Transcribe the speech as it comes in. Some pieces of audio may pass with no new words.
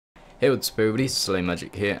Hey, what's up everybody, Slay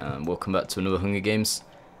Magic here, and welcome back to another Hunger Games.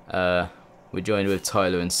 We're joined with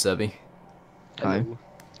Tyler and Sebi. Hi.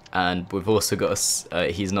 And we've also got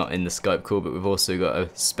he's not in the Skype call, but we've also got a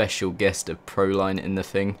special guest of Proline in the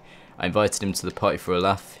thing. I invited him to the party for a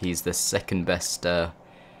laugh. He's the second best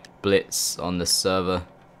blitz on the server,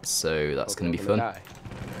 so that's going to be fun.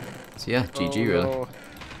 So yeah, GG really. No.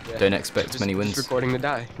 Yeah. Don't expect many wins. Just recording to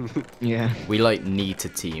die. Yeah. We need to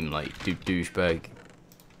team, like do douchebag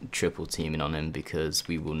triple teaming on him because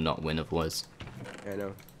we will not win otherwise. I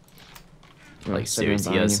know. Like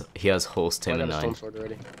seriously, he has Horse Tamer 9. Stone sword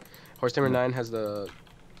already. Horse Tamer 9 has the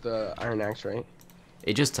Iron Axe, right?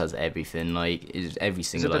 It just has everything, like every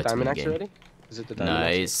single item. Is it the Diamond in the Axe game. already? Is it the Diamond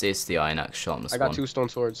Axe? No, it's the Iron Axe sharpness. I got one. 2 stone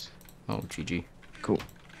swords. Oh, GG. Cool.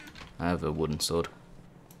 I have a wooden sword.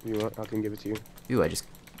 You want? I can give it to you. Ooh, I just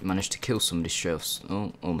managed to kill somebody straight.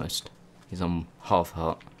 Oh, almost. He's on half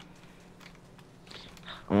heart.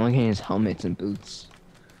 I'm looking at his helmets and boots.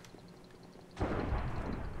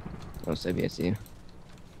 Oh, Sebi, I see you.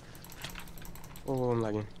 Oh, I'm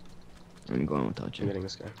lagging. I'm going without I'm you. getting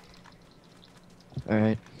this guy.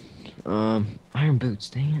 Alright. Iron boots,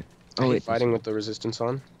 dang it. Oh, wait. Fighting with the resistance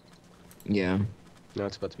on? Yeah. No,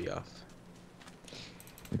 it's about to be off.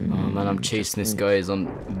 Oh man, I'm chasing this guy. He's on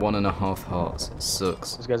 1.5 hearts. It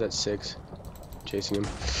sucks. This guy's at 6. chasing him.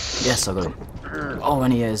 Yes, I got him. Oh,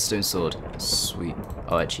 and he has stone sword. Sweet.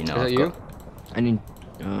 Oh, actually, no. Is that you? I need.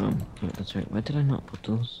 Wait, that's right. Why did I not put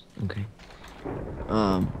those? Okay.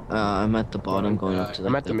 I'm at the bottom going up to the.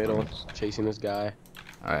 I'm at the middle, chasing this guy.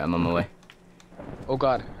 Alright, I'm on my way. Oh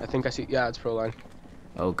god, I think I see. Yeah, it's Proline.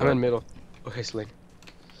 Oh god. I'm in the middle. Okay, Slay.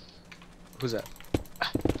 Who's that?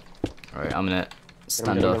 Alright, I'm gonna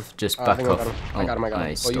stand Get him. off. Just back off. I got him. Oh,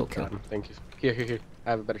 you Oh, you got him. Thank you. Here. I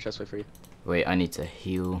have a better chest plate for you. Wait, I need to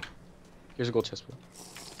heal. Here's a gold chest plate.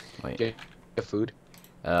 Wait. Okay. Get food.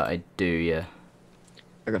 I do, yeah.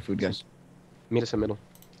 I got food, guys. Meet us in the middle.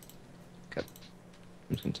 Okay.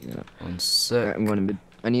 I'm just gonna take that up. 1 sec. Alright, I'm going to mid.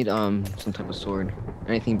 I need some type of sword.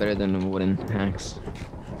 Anything better than a wooden axe.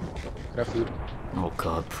 Got food. Oh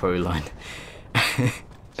god, Proline.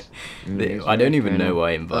 I don't even know why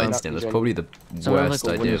I invited him. That's probably the worst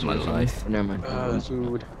idea of my life. Never mind.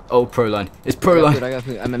 Food. Oh, Proline. It's I Proline. got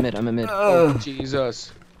food. I'm a mid. Oh,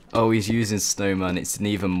 Jesus. Oh, he's using Snowman. It's an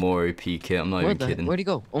even more OP kit. I'm not even kidding. Where'd he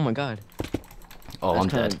go? Oh my god. Oh, That's I'm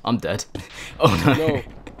kinda- dead. I'm dead. Oh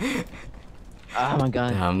no. No. Oh my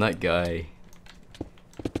god. Damn, that guy.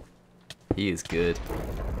 He is good.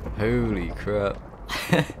 Holy crap.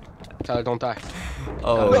 Tyler, don't die.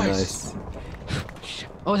 Oh, Nice. nice.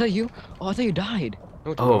 Oh, is that you? Oh, I thought you died.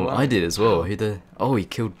 No, Oh, I did as well. He did. Oh, he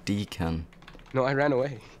killed Decan. No, I ran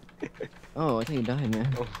away. Oh, I thought you died,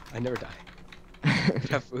 man. Oh, I never die. You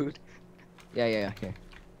have food? Yeah. Here.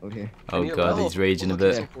 Over here. Oh need a god, level. he's raging a Look, he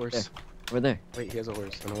has bit. a horse. Over there. Wait, he has a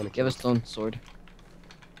horse. I don't want to You kill have a stone sword.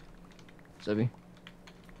 Sebi?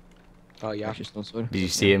 Oh, yeah. Actually, stone sword. Did you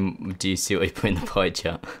see him? Do you see what he put in the pie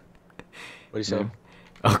chat? What do you say? No.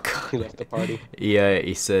 Oh He god. left the party. Yeah,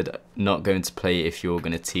 he said, not going to play if you're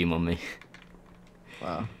going to team on me.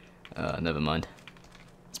 Wow. Never mind.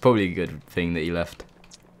 It's probably a good thing that he left.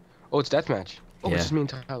 Oh, it's deathmatch. Oh, Yeah. it's just me and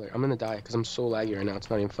Tyler. I'm gonna die because I'm so laggy right now. It's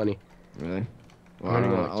not even funny. Really? I'm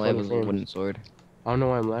running on, like, all I have 20 is a frames. wooden sword. I don't know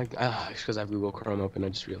why I'm lagging. It's because I have Google Chrome open. I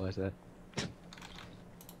just realized that.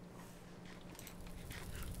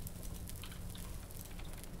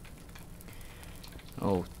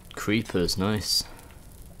 Oh, creepers, nice.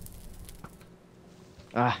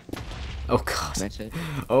 Ah, Oh god. that's it.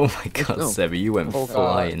 Oh my god, go. Sebi, you went Oh, God.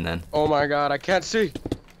 flying then. Oh my god, I can't see.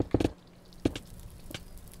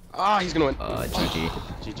 Ah, he's gonna win. GG.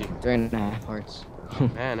 GG. 3.5 hearts.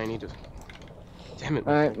 Man, I need to. Damn it.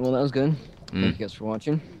 Alright, well, that was good. Mm. Thank you guys for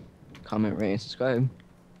watching. Comment, rate, and subscribe.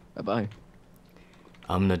 Bye-bye.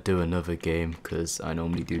 I'm gonna do another game because I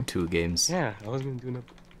normally do 2 games. Yeah, I was gonna do another.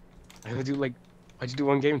 I gonna do like. Why'd you do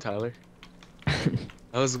 1 game, Tyler?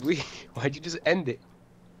 That was weak. Why'd you just end it?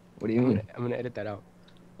 What do you mean? I'm gonna edit that out.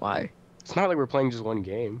 Why? It's not like we're playing just 1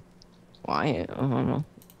 game. Why? I don't know.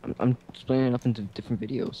 I'm splitting it up into different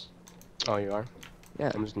videos. Oh, you are?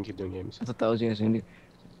 Yeah. I'm just gonna keep doing games. I thought that was you guys gonna do.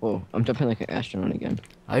 Oh, I'm jumping like an astronaut again.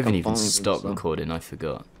 I haven't I'm even following stopped so- recording, I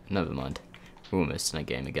forgot. Never mind. We're almost in a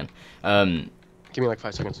game again. Give me like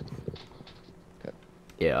 5 seconds.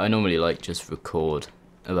 Yeah, I normally like just record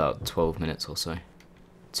about 12 minutes or so.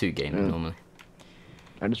 2 games Mm. normally.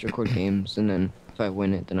 I just record games, and then if I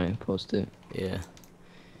win it, then I post it. Yeah.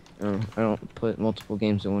 I don't put multiple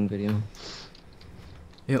games in one video.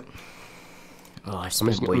 Yep. Oh, I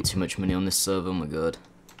spent just- way too much money on this server, oh my god.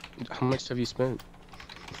 How much have you spent?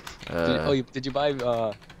 Did you buy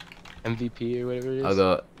MVP or whatever it is? I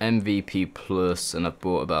got MVP plus, and I've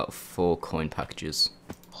bought about 4 coin packages.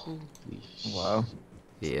 Holy Wow.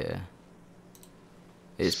 Yeah.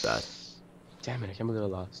 It's bad. Damn it, I can't believe I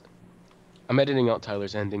lost. I'm editing out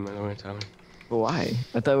Tyler's ending, by the way, Tyler. But why?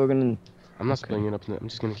 I thought we were gonna. I'm not Okay. splitting it up. I'm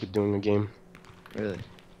just gonna keep doing a game. Really?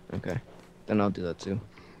 Okay. Then I'll do that too.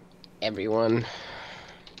 Everyone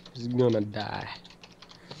is gonna die.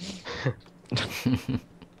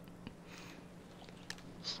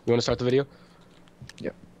 You wanna start the video?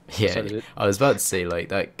 Yeah, Started it. I was about to say, like,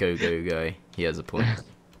 that go-go guy, he has a point.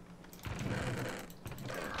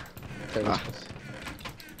 Okay, Ah.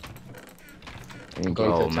 There you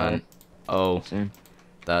Going go. to Oh, the man. Oh, Same.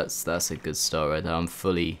 that's a good start right there. I'm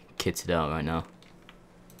fully kitted out right now.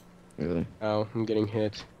 Really? Oh, I'm getting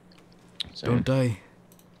hit. Same. die.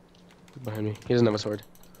 Behind me. He doesn't have a sword.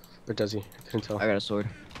 Or does he? I couldn't tell. I got a sword.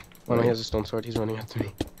 Oh no, he has a stone sword. He's running after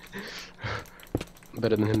me.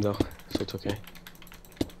 Better than him though, so it's okay.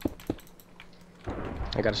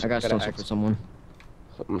 I got a I got a stone sword for someone.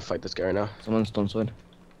 I'm gonna fight this guy right now. Someone's stone sword.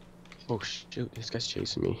 Oh shoot, this guy's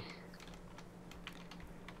chasing me.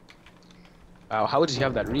 Wow, how does he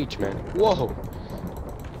have that reach, man? Whoa!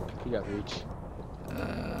 He got reach.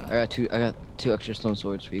 I got two extra stone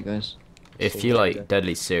swords for you guys. If you're, like,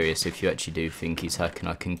 deadly serious, if you actually do think he's hacking,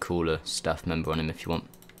 I can call a staff member on him if you want.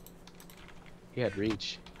 He had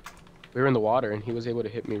reach. We were in the water and he was able to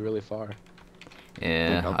hit me really far.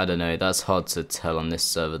 Yeah, Okay. I don't know. That's hard to tell on this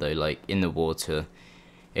server though. Like in the water,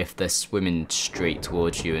 if they're swimming straight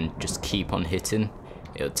towards you and just keep on hitting,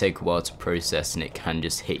 it'll take a while to process and it can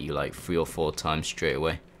just hit you like 3 or 4 times straight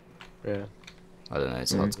away. Yeah. I don't know.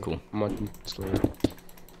 It's hard to call. I'm on Slayer.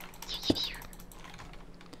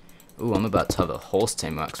 Ooh, I'm about to have a horse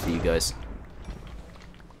tamer axe for you guys.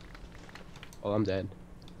 Oh, I'm dead.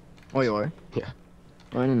 Oh, you are? Yeah.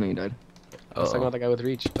 Oh, I didn't know you died. I was talking about that guy with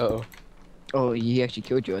reach. Uh-oh. Oh, he actually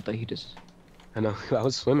killed you. I thought he just I know. I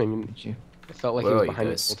was swimming and hit you. it felt like Where he was are you behind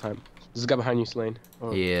me the guys? whole time. There's a guy behind you, Slane.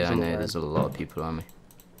 Oh, Yeah, he's I on the know. line. There's a lot of people around me.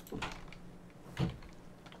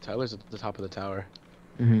 Tyler's at the top of the tower.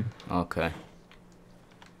 Mm-hmm. Okay.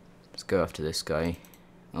 Let's go after this guy.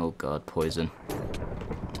 Oh god, poison.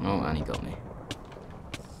 Oh, and he got me.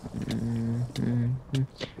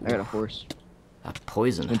 I got a horse. That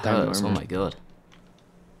poison With diamond hurts. Oh armor. my god.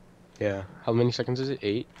 Yeah. How many seconds is it?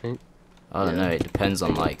 8? 8? I don't Yeah. know. It depends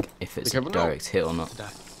on like if it's a careful, no. direct hit or not. Die.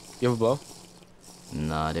 You have a bow?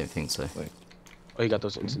 No, I don't think so. Oh, you got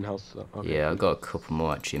those instant health though. Okay. Yeah, I got a couple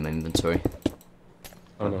more actually in my inventory.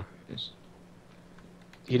 Oh no. This.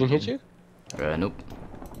 He didn't hit you? Nope.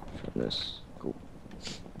 From this. Cool.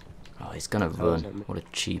 Oh, he's gonna was run. at me. What a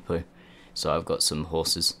cheapo. So I've got some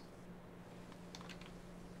horses.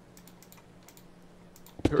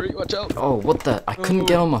 Hurry, watch out! Oh, what the? I couldn't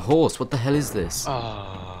get on my horse. What the hell is this?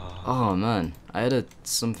 Ah. Oh man, I had a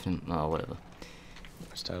something. Oh, whatever.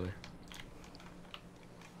 Where's Tyler?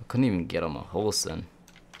 I couldn't even get on my horse then.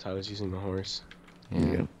 Tyler's using the horse. There you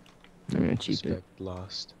Yeah. go. I'm gonna cheat it. Respect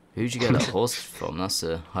lost. Who'd you get that horse from? That's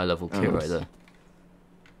a high level kit Oh, right there.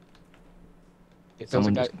 There's a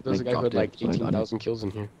Someone guy, just, there's a like, guy who had dropped like it, so I got it. 18,000 kills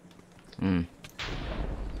in here. Mm.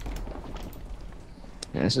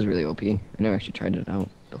 Yeah, this is really OP. I never actually tried it out.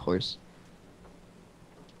 The horse.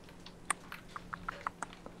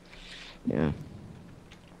 Yeah.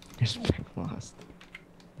 Respect lost.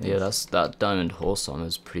 Yeah, that diamond horse armor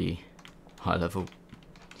is pretty high level.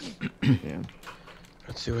 Yeah.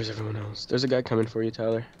 Let's see, where's everyone else? There's a guy coming for you,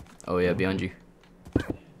 Tyler. Oh yeah, behind you.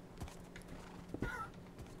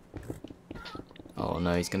 Oh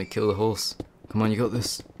no, he's gonna kill the horse. Come on, you got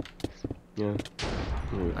this. Yeah.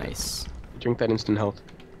 Nice. Drink that instant health.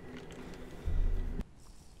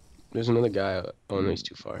 There's another guy. Oh no, he's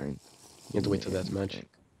too far. You have to wait till that match.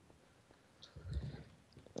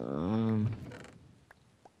 Um.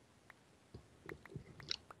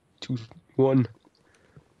 2, 1.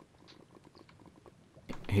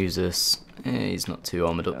 Who's this? He's not too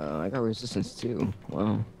armored up. I got resistance too.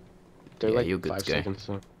 Wow. They're Yeah, like you're good 5 to go. seconds.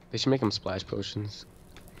 So they should make them splash potions.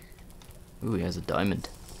 Ooh, he has a diamond.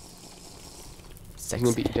 He's gonna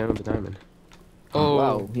Sexy. beat you down with the diamond. Oh Oh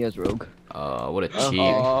wow, he has rogue. Oh, what a Oh, cheat.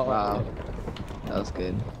 Wow. That was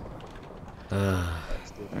good.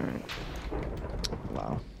 Alright.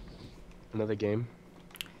 Wow. Another game.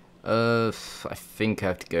 I think I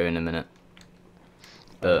have to go in a minute.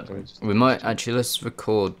 But Alright, just- we might actually, let's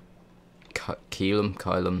record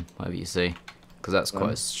Kylum, whatever you say, because that's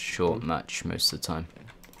quite a short match most of the time.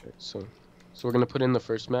 Okay, so we're gonna put in the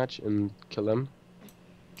first match and kill them.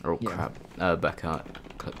 Oh Yeah. crap! Back out.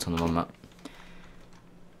 Clicked on the wrong map.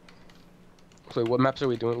 So what maps are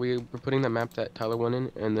we doing? We're putting that map that Tyler won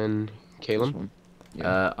in, and then This Caleb. one.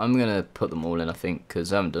 Yeah. I'm gonna put them all in, I think,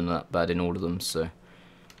 because I haven't done that bad in all of them. So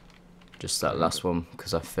just that last one,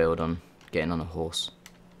 because I failed on getting on a horse.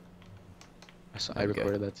 I There we go.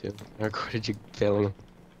 recorded that too. I recorded you failing.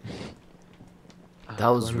 That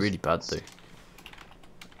was really bad though.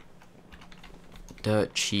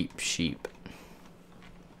 Dirt cheap sheep.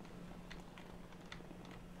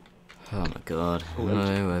 Oh my god. Oh, Hello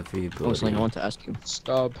Oh, everybody. something I want to ask you.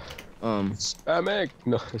 Stop Um, spamming.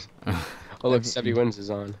 No. Oh look, Sebby Wins is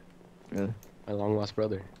on. Really? My long lost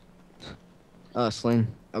brother. Sling,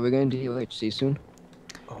 are we going to UHC soon?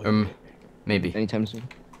 Oh, Maybe. Anytime soon?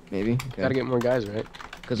 Maybe? Okay. gotta get more guys, right?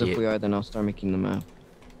 Because Yeah. if we are, then I'll start making the map.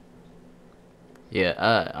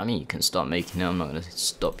 Yeah, I mean you can start making it, I'm not gonna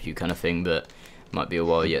stop you kind of thing, but might be a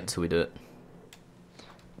while yet till we do it.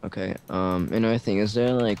 Okay, another thing, is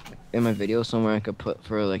there like, in my video somewhere I could put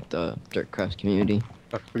for like the Dirtcraft community?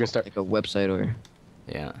 Oh, we're gonna start. Like a website or,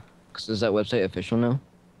 Yeah. cause is that website official now?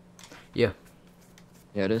 Yeah.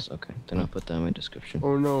 Yeah, it is? Okay, then I'll put that in my description.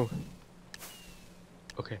 Oh no.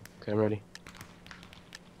 Okay, I'm ready.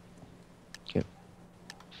 Okay.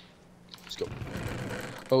 Let's go.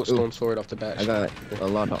 Oh, stone sword off the bat. I got a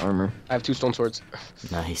lot of armor. I have 2 stone swords.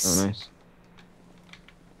 Nice. Oh, nice.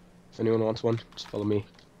 If anyone wants one, just follow me.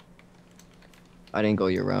 I didn't go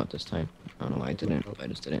your route this time. I don't know why I didn't, but I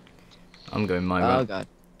just didn't. I'm going my Oh route. god,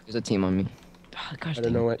 there's a team on me. Ah, gosh, I don't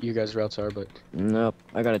dang know it. what you guys' routes are, but Nope,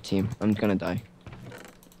 I got a team. I'm gonna die.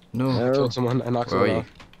 No. I Oh. killed someone. I knocked Where are someone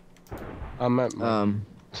you? off. I'm at.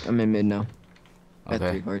 I'm in mid now. At 3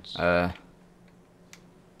 Okay. hearts.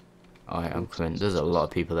 Alright, I'm coming. There's a lot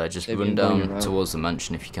of people there. Just They've run been going down around. towards the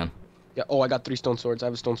mansion if you can. Yeah. Oh, I got 3 stone swords. I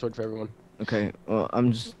have a stone sword for everyone. Okay, well,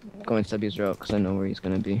 I'm just going Stubby's route because I know where he's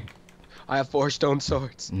gonna be. I have 4 stone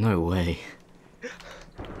swords, No way.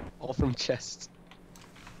 all from chests.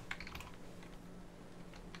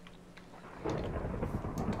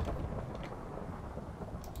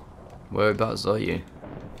 Whereabouts are you?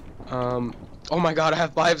 Oh my God, I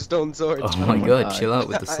have 5 stone swords. Oh my my god, God. chill out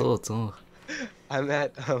with the swords. Oh. I'm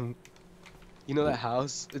at you know that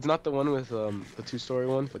house? It's not the one with the 2-story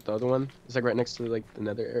one, but the other one. It's like right next to like the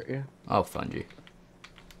nether area. I'll find you.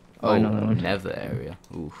 Oh, I know that one. Nether area.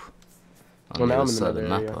 Oof. On Well, the now other I'm in the side of the nether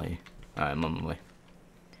map, area. are you? Alright, I'm on my way.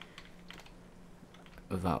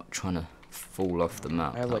 Without trying to fall off the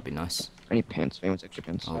map, I have, that'd like- be nice. I need pants. If anyone's extra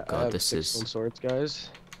pants. Oh I god, have this 6 is... stone swords, guys.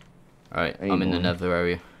 Alright, I need I'm in the more. nether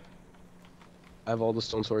area. I have all the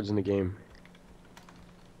stone swords in the game.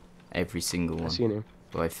 Every single I one. see him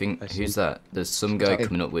Well, I think... I see. Who's that? There's some guy Tyler.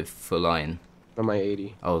 coming up with full iron. on my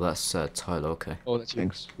 80. Oh, that's Tyler, okay. Oh, that's you.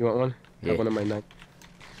 Thanks. You want one? I Yeah. have one on my neck.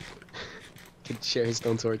 Could share his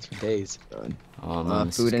stone swords for days. God. Oh man,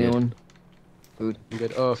 this is Food, good. anyone? I'm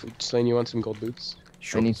good. Oh, Slane, you want some gold boots?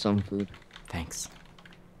 Sure. I need some food. Thanks.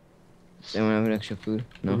 Does anyone have an extra food?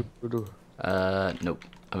 No. Nope.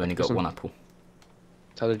 I've only got Listen. 1 apple.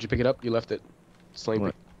 Tyler, did you pick it up? You left it. Slane,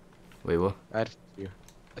 What? Wait, what? I had food for you.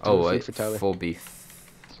 I took Oh, food wait. for Tyler. 4 beef.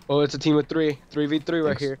 Oh, it's a team of 3. 3v3 right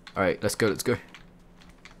Thanks. here. Alright, let's go, let's go.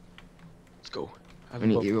 Let's go. I have I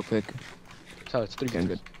need both. eat real quick. Tyler, it's 3v3. Okay, I'm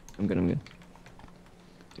good. I'm good.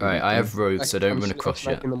 Alright, I have rogue, so don't I'm run sh- I'm across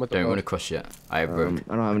yet. sniping them with the Don't bow. run across yet. I have rogue.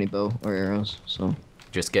 I don't have any bow or arrows, so.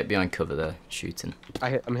 Just get behind cover there, shooting.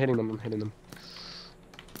 I'm hitting them. I'm hitting them.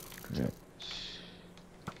 Alright.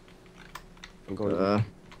 I'm going.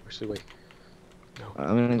 Actually, wait.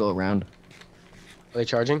 I'm gonna go around. Are they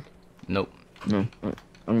charging? Nope, No, I'm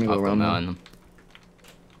gonna go I've got around. my now. eye on them.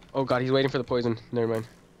 Oh God, he's waiting for the poison. Never mind.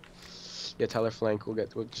 Yeah, Tyler flank. We'll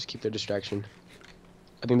just keep their distraction.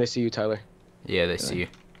 I think they see you, Tyler. Yeah, they see you.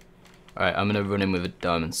 Alright, I'm gonna run in with a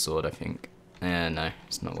diamond sword, I think. No,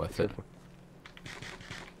 it's not worth it.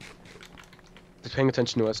 They're paying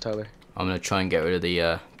attention to us, Tyler. I'm gonna try and get rid of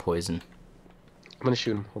the poison. I'm gonna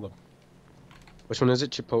shoot him. Hold up. Which one is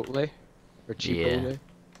it? Chipotle? Or Chipotle? Yeah.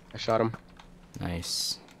 I shot him.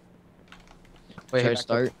 Nice. Wait, Should I back up.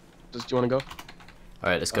 start? Do you want to go?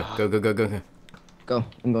 Alright, let's go. Go, go, go, go, go. Go.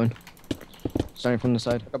 I'm going. Starting from the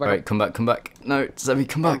side. Go back Alright, up. come back, come back. No, Zebby,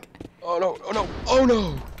 come back. Oh no! Oh no! Oh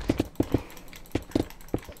no!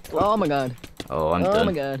 Oh my god. Oh, I'm Oh done.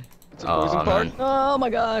 my god. It's a poison Oh, part. man. Oh my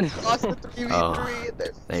god. Lost the 3v3 Oh, in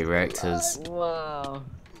there. They wrecked us. Wow.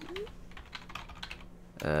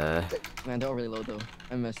 Uh, Man, they're all really low though.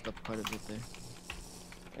 I messed up quite a bit there.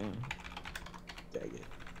 Damn. Dang it.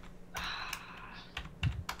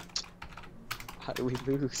 How do we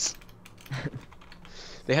lose?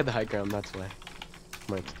 They had the high ground, that's why.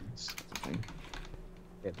 My excuse. Fine.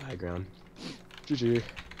 They had the high ground. GG.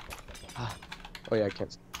 Ah. Oh yeah, I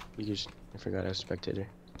can't. You just, I forgot I was a spectator.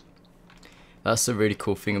 That's the really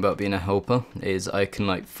cool thing about being a helper, is I can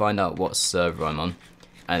like find out what server I'm on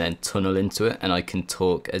and then tunnel into it, and I can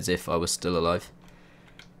talk as if I was still alive.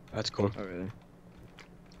 That's cool. Oh really?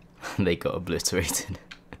 They got obliterated.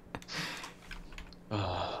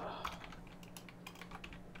 I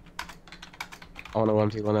wanna one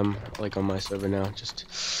people them like on my server now. Just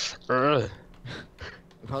We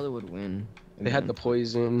probably would win. they had the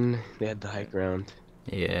poison, they had the high ground.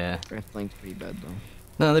 Yeah. Our flank's pretty bad though.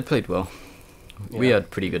 No, they played well. We Yeah. had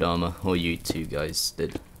pretty good armor, or you two guys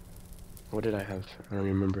did. What did I have? I don't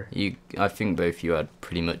remember. I think both you had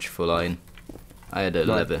pretty much full iron. I had a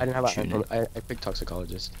No, I leather didn't have a tunic. I picked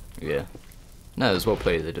toxicologist. Yeah. No, as well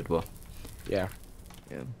played, they did well. Yeah.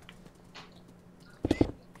 Yeah.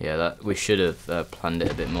 Yeah, that we should have planned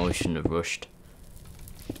it a bit more. We shouldn't have rushed.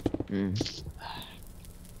 Mm.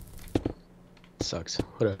 Sucks.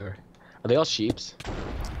 Whatever. Are they all sheeps?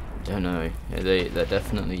 Don't know. Yeah, they're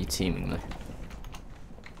definitely teaming though.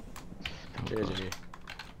 GG.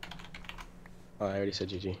 Oh, I already said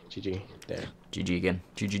GG. GG. There. GG again.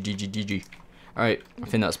 GG. Alright, I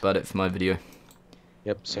think that's about it for my video.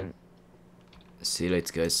 Yep. Same. See you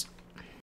later, guys.